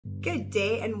Good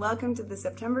day and welcome to the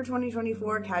September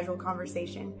 2024 Casual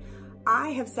Conversation. I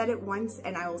have said it once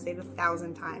and I will say it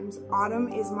 1,000 times.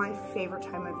 Autumn is my favorite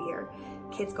time of year.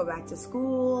 Kids go back to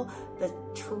school, the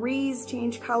trees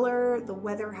change color, the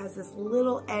weather has this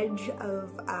little edge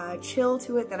of chill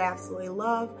to it that I absolutely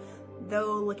love.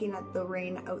 Though looking at the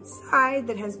rain outside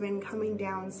that has been coming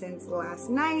down since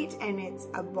last night and it's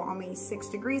a balmy 6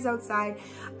 degrees outside,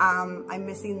 I'm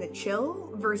missing the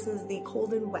chill versus the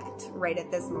cold and wet right at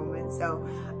this moment. So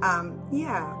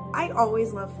yeah, I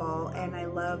always love fall and I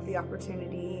love the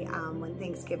opportunity when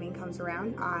Thanksgiving comes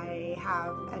around. I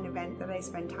have an event that I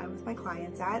spend time with my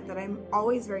clients at that I'm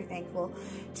always very thankful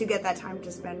to get that time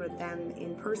to spend with them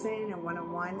in person and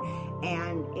one-on-one,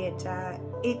 and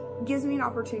it gives me an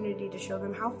opportunity to show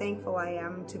them how thankful I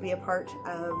am to be a part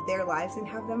of their lives and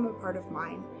have them a part of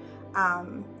mine.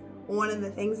 One of the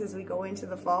things as we go into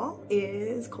the fall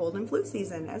is cold and flu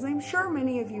season, as I'm sure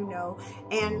many of you know.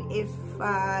 And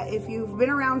if you've been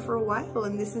around for a while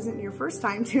and this isn't your first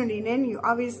time tuning in, you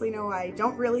obviously know I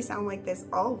don't really sound like this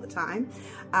all the time.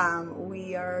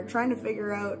 We are trying to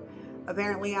figure out,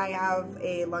 apparently I have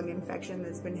a lung infection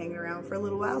that's been hanging around for a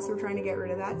little while, so we're trying to get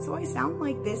rid of that. So I sound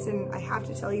like this, and I have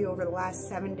to tell you, over the last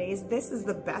 7 days, this is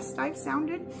the best I've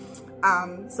sounded.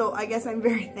 So I guess I'm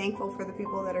very thankful for the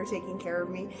people that are taking care of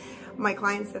me, my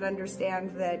clients that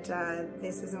understand that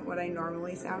this isn't what I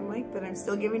normally sound like, but I'm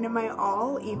still giving it my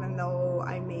all, even though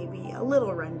I may be a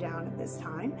little run down at this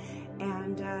time.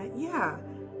 And yeah.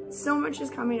 So much is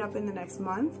coming up in the next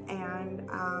month, and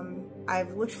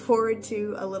I've looked forward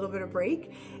to a little bit of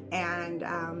break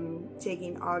and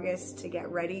taking August to get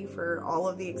ready for all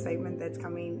of the excitement that's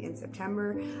coming in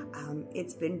September.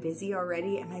 It's been busy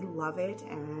already and I love it,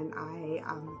 and I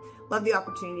love the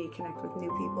opportunity to connect with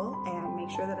new people and make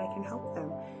sure that I can help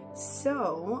them.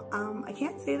 So I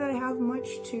can't say that I have much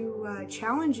to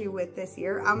challenge you with this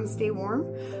year. Stay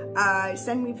warm,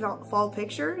 send me fall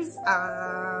pictures,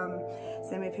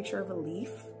 send me a picture of a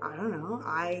leaf. I don't know,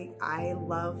 I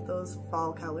love those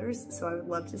fall colors, so I would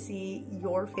love to see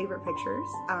your favorite pictures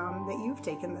that you've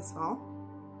taken this fall.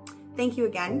 Thank you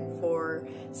again for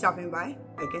stopping by.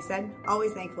 Like I said,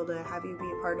 always thankful to have you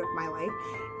be a part of my life.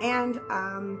 And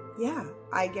yeah,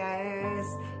 I guess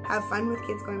have fun with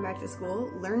kids going back to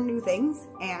school, learn new things,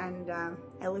 and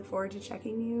I look forward to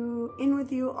checking in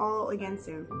with you all again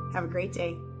soon. Have a great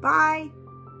day. Bye.